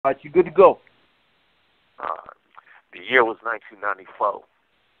All right, you good to go. Uh, the year was 1994.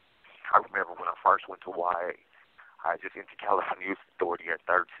 I remember when I first went to YA. I just entered California Youth Authority at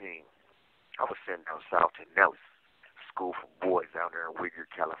 13. I was sent down south to Nellis, school for boys down there in Whittier,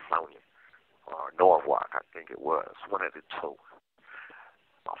 California, or Norwalk, I think it was, one of the two.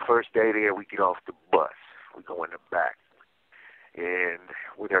 My first day there, we get off the bus. We go in the back, and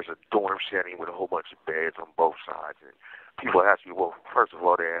there's a dorm setting with a whole bunch of beds on both sides. And people ask me, well, first of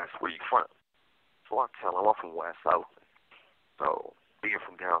all, they ask, where you from? So I tell them I'm from West Oakland. So being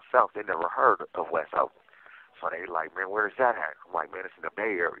from down south, they never heard of West Oakland. So they like, man, where is that at? I'm like, man, it's in the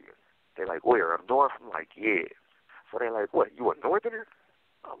Bay Area. They like, where? Up north? I'm like, yeah. So they like, what, you a northerner?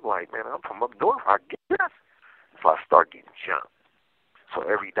 I'm like, man, I'm from up north, I guess. So I start getting jumped. So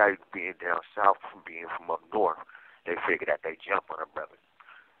every day being down south from being from up north, they figure that they jump on a brother.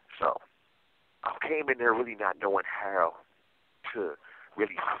 So I came in there really not knowing how to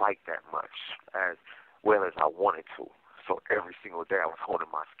really fight that much as well as I wanted to. So every single day I was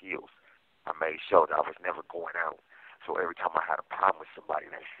honing my skills. I made sure that I was never going out. So every time I had a problem with somebody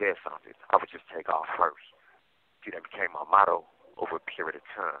and they said something, I would just take off first. See, that became my motto over a period of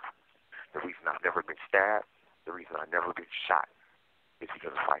time. The reason I've never been stabbed, the reason I've never been shot, is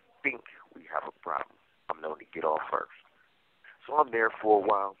because if I think we have a problem, I'm known to get off first. So I'm there for a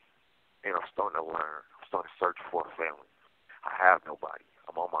while, and I'm starting to learn. I'm starting to search for a family. I have nobody.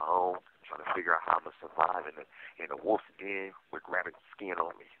 I'm on my own, trying to figure out how I'm going to survive in a wolf's den with rabbit skin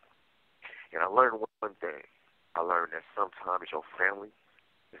on me. And I learned one thing. I learned that sometimes your family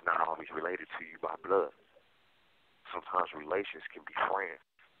is not always related to you by blood. Sometimes relations can be friends.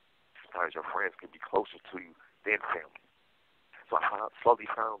 Sometimes your friends can be closer to you than family. So slowly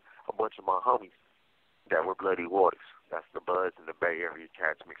found a bunch of my homies that were bloody waters. That's the Buds and the Bay Area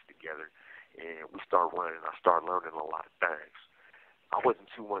cats mixed together. And we start running. I started learning a lot of things. I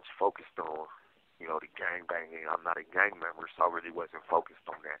wasn't too much focused on, the gang banging. I'm not a gang member, so I really wasn't focused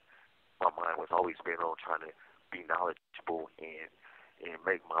on that. My mind was always been on trying to be knowledgeable and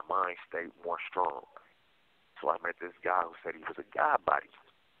make my mind state more strong. So I met this guy who said he was a God body.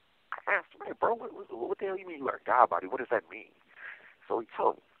 I asked him, hey, bro, what the hell you mean you are a God body? What does that mean? So he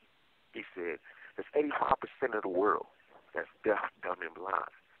told me. He said, there's 85% of the world that's deaf, dumb, and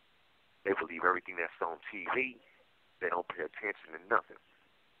blind. They believe everything that's on TV. They don't pay attention to nothing.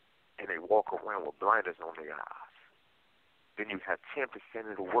 And they walk around with blinders on their eyes. Then you have 10%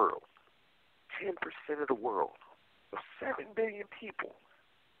 of the world. 10% of the world, of 7 billion people,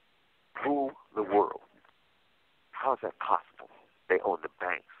 rule the world. How is that possible? They own the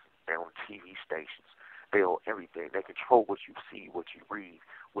banks. They own TV stations. They own everything. They control what you see, what you read,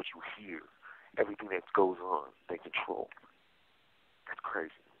 what you hear. Everything that goes on, they control. That's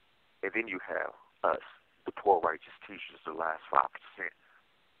crazy. And then you have us, the poor righteous teachers, the last 5%.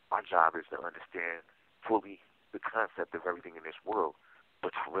 My job is to understand fully the concept of everything in this world, but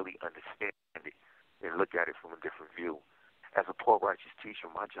to really understand it and look at it from a different view. As a poor righteous teacher,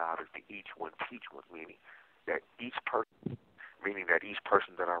 my job is to each one teach one, meaning that each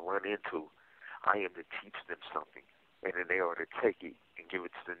person that I run into, I am to teach them something. And then they are to take it and give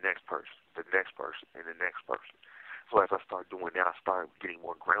it to the next person, and the next person. So as I start doing that, I start getting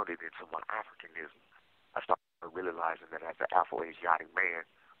more grounded into my Africanism. I started realizing that as an Afro-Asiatic man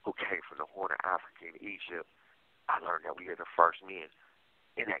who came from the Horn of Africa in Egypt, I learned that we are the first men,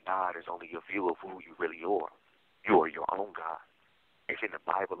 and that God is only a view of who you really are. You are your own God. If in the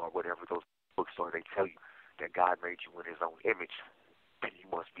Bible or whatever those books are, they tell you that God made you in his own image, then you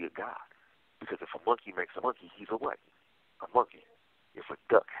must be a God. Because if a monkey makes a monkey, he's a what? A monkey. If a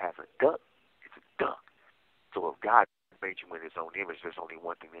duck has a duck, it's a duck. So if God made you in his own image, there's only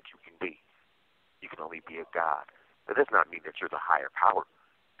one thing that you can be. You can only be a God. That does not mean that you're the higher power.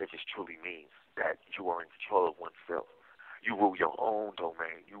 That just truly means that you are in control of oneself. You rule your own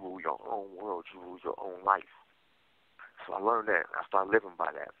domain. You rule your own world. You rule your own life. So I learned that. I started living by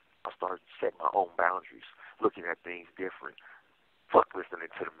that. I started setting my own boundaries, looking at things different. Fuck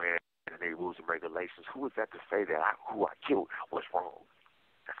listening to the man and their rules and regulations. Who is that to say that who I killed was wrong?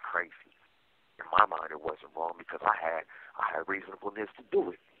 That's crazy. In my mind, it wasn't wrong because I had reasonableness to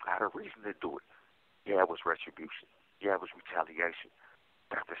do it. I had a reason to do it. Yeah, it was retribution. Yeah, it was retaliation.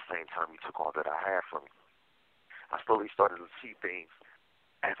 But at the same time, he took all that I had from me. I slowly started to see things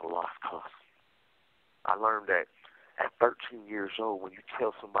at a lost cause. I learned that at 13 years old, when you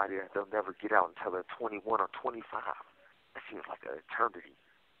tell somebody that they'll never get out until they're 21 or 25, it seems like an eternity.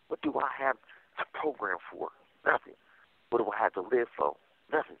 What do I have to program for? Nothing. What do I have to live for?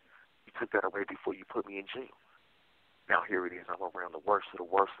 Nothing. You took that away before you put me in jail. Now here it is. I'm around the worst of the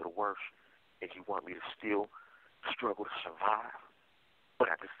worst of the worst. And you want me to still struggle to survive? but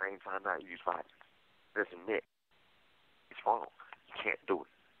at the same time not use violence. There's a net. It's wrong. You can't do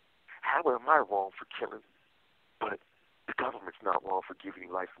it. How am I wrong for killing, but the government's not wrong for giving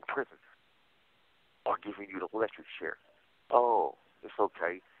you life in prison or giving you the electric chair? Oh, it's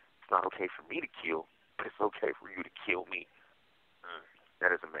okay. It's not okay for me to kill, but it's okay for you to kill me. That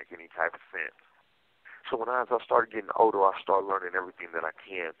doesn't make any type of sense. So as I started getting older, I started learning everything that I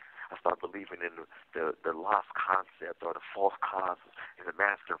can. I started believing in the lost concept or the false causes and the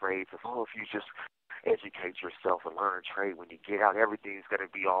masquerades of, oh, if you just educate yourself and learn a trade, when you get out, everything's going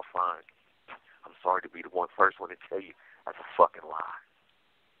to be all fine. I'm sorry to be the first one to tell you that's a fucking lie.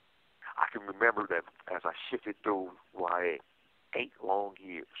 I can remember that as I shifted through 8 long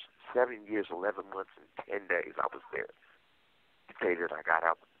years, 7 years, 11 months, and 10 days I was there. The day that I got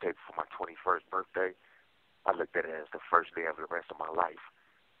out, the day before my 21st birthday, I looked at it as the first day of the rest of my life.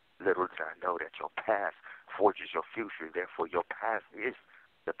 Little did I know that your past forges your future. Therefore, your past is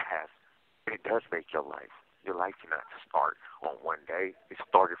the past. It does make your life. Your life did not start on one day. It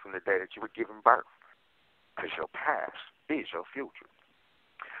started from the day that you were given birth. Because your past is your future.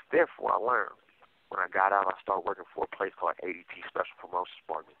 Therefore, I learned. When I got out, I started working for a place called ADT Special Promotions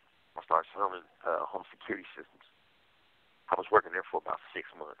Department. I started selling home security systems. I was working there for about 6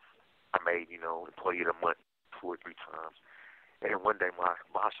 months. I made, employee of the month 2 or 3 times. And then one day my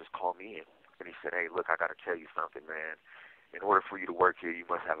boss just called me in. And he said, hey, look, I got to tell you something, man. In order for you to work here, you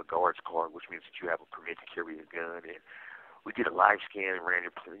must have a guard's card, which means that you have a permit to carry a gun. And we did a live scan and ran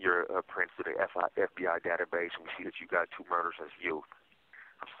your prints to the FBI database, and we see that you got 2 murders as youth.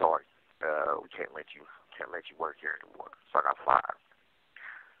 I'm sorry. We can't let you work here anymore. So I got fired.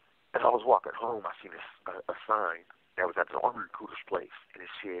 As I was walking home, I seen a sign that was at the Army recruiter's place, and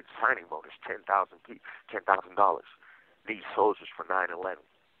it said signing bonus, $10,000. These soldiers for 9/11.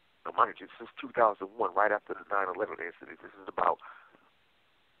 Now, mind you, since 2001, right after the 9/11 incident, this is about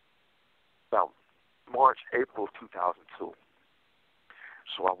March, April of 2002.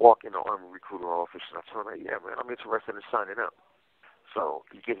 So I walk in the Army recruiter office, and I tell him, yeah, man, I'm interested in signing up. So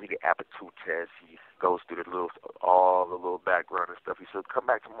he gives me the aptitude test. He goes through all the little background and stuff. He says, come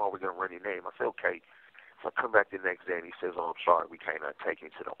back tomorrow, we're going to run your name. I said, okay. So I come back the next day, and he says, oh, I'm sorry, we can't take you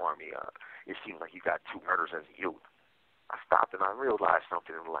to the Army. It seems like you got 2 murders as a youth. I stopped and I realized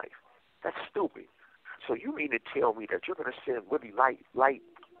something in life. That's stupid. So you mean to tell me that you're going to send really light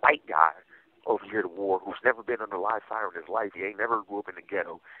white guy over here to war who's never been under live fire in his life? He ain't never grew up in the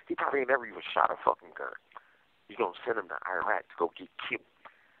ghetto. He probably ain't never even shot a fucking gun. You're going to send him to Iraq to go get killed.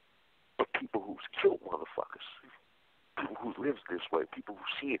 But people who's killed motherfuckers, people who lives this way, people who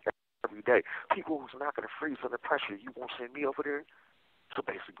see it every day, people who's not going to freeze under pressure, you won't send me over there? So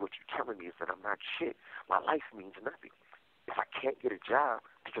basically what you're telling me is that I'm not shit. My life means nothing. If I can't get a job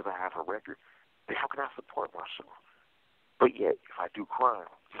because I have a record, then how can I support myself? But yet, if I do crime,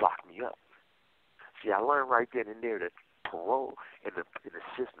 lock me up. See, I learned right then and there that parole in the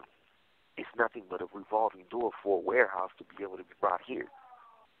system is nothing but a revolving door for a warehouse to be able to be brought here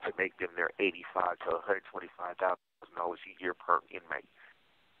to make them their $85,000 to $125,000 a year per inmate.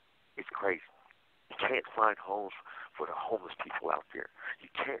 It's crazy. You can't find homes for the homeless people out there. You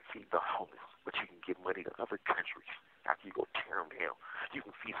can't feed the homeless, but you can give money to other countries after you go tear them down. You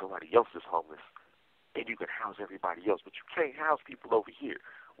can feed somebody else's homeless, and you can house everybody else, but you can't house people over here.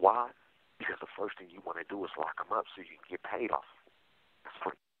 Why? Because the first thing you want to do is lock them up so you can get paid off. That's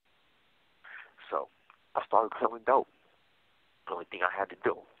free. So I started selling dope. The only thing I had to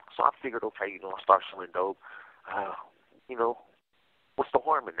do. So I figured, okay, I start selling dope. What's the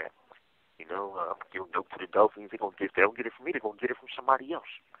harm in that? Give dope to the dope fiends. They don't get it from me. They're going to get it from somebody else.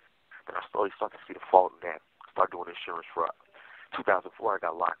 Then I slowly started to see the fault in that. Started doing insurance fraud. 2004, I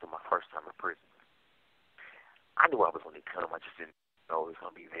got locked in my first time in prison. I knew I was going to come. I just didn't know it was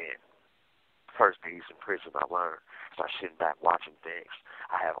going to be then. First days in prison, I learned. Started sitting back watching things.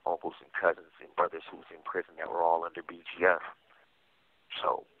 I have uncles and cousins and brothers who was in prison that were all under BGF.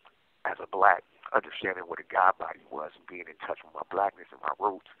 So, as a black, understanding what a God body was and being in touch with my blackness and my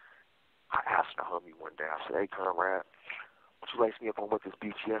roots, I asked the homie one day, I said, hey, Conrad, why don't you lace me up on what this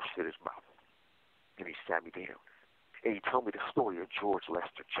BGF shit is about? And he sat me down. And he told me the story of George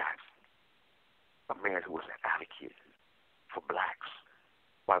Lester Jackson, a man who was an advocate for blacks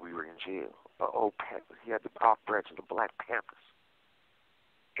while we were in jail. Old Panther. He had the outbreaks of the Black Panthers.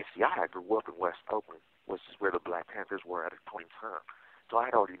 And see, I grew up in West Oakland, which is where the Black Panthers were at a point in time. So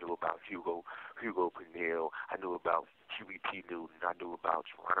I already knew about Hugo Peniel. I knew about QBP Newton. I knew about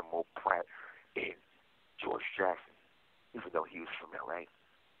Geronimo Pratt and George Jackson, even though he was from L.A.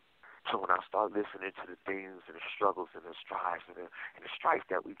 So when I started listening to the things and the struggles and the strives and the strife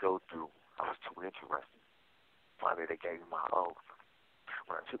that we go through, I was too interested. Finally, they gave me my oath.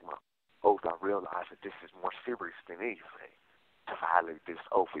 When I took my oath, I realized that this is more serious than anything. To violate this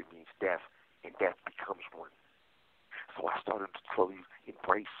oath, it means death, and death becomes one. So I started to slowly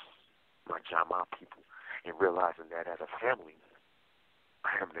embrace my Jama people and realizing that as a family,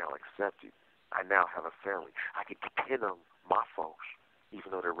 I am now accepted. I now have a family. I can depend on my folks,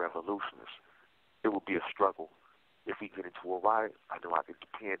 even though they're revolutionists. It will be a struggle. If we get into a riot, I know I can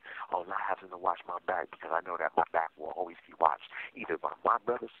depend on not having to watch my back because I know that my back will always be watched either by my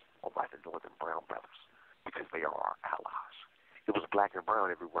brothers or by the Northern Brown brothers because they are our allies. It was black and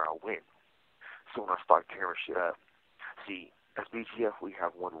brown everywhere I went. So when I start tearing shit up, see, as BGF, we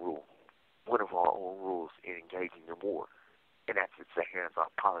have one rule, one of our own rules in engaging in war, and that's it's a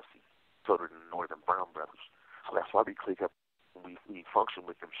hands-off policy. So do the Northern Brown brothers. So that's why we click up and we function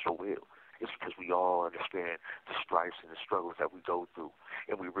with them so well. It's because we all understand the stripes and the struggles that we go through,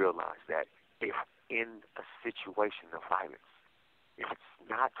 and we realize that if in a situation of violence, if it's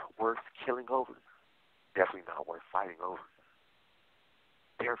not worth killing over, definitely not worth fighting over.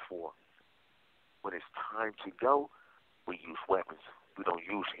 Therefore, when it's time to go, we use weapons. We don't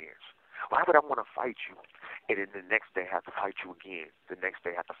use hands. Why would I want to fight you, and then the next day I have to fight you again, the next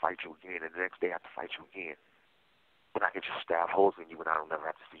day I have to fight you again, and the next day I have to fight you again? When I can just stab holes in you and I don't never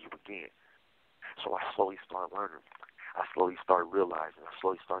have to see you again. So I slowly start learning. I slowly start realizing. I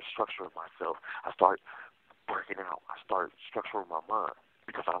slowly start structuring myself. I start working out. I start structuring my mind.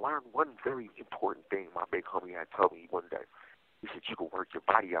 Because I learned one very important thing my big homie had told me one day. He said, you can work your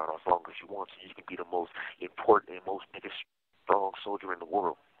body out as long as you want so you can be the most important and most biggest strong soldier in the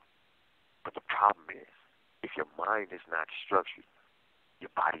world. But the problem is, if your mind is not structured,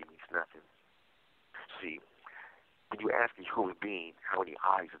 your body means nothing. See, when you ask a human being how many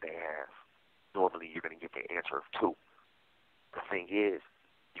eyes they have, normally you're going to get the answer of 2. The thing is,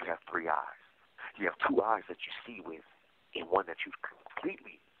 you have 3 eyes. You have 2 eyes that you see with, and one that you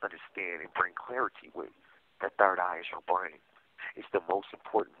completely understand and bring clarity with. The third eye is your brain. It's the most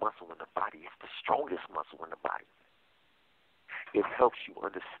important muscle in the body. It's the strongest muscle in the body. It helps you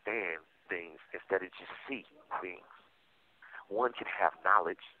understand things instead of just see things. One can have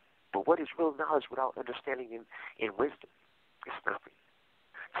knowledge, but what is real knowledge without understanding and wisdom? It's nothing.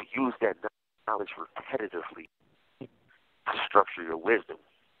 To use that knowledge repetitively to structure your wisdom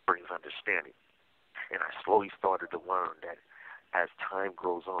brings understanding. And I slowly started to learn that as time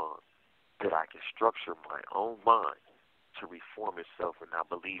grows on, that I can structure my own mind to reform itself and not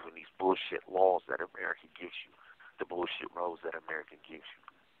believe in these bullshit laws that America gives you, the bullshit rules that America gives you.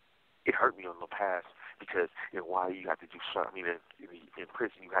 It hurt me on the past because in why you have to do something. In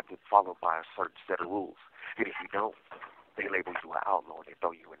prison you have to follow by a certain set of rules. And if you don't, they label you an outlaw and they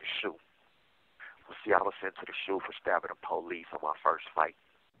throw you in the shoe. Well, see, I was sent to the shoe for stabbing the police on my first fight.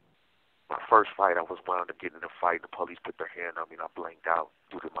 My first fight, I was wound up getting in a fight. The police put their hand on me and I blanked out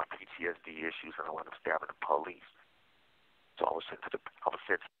due to my PTSD issues and I wound up stabbing the police. So I was sent to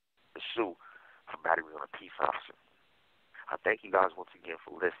the shoe for battery on a peace officer. I thank you guys once again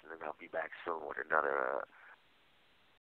for listening. I'll be back soon with another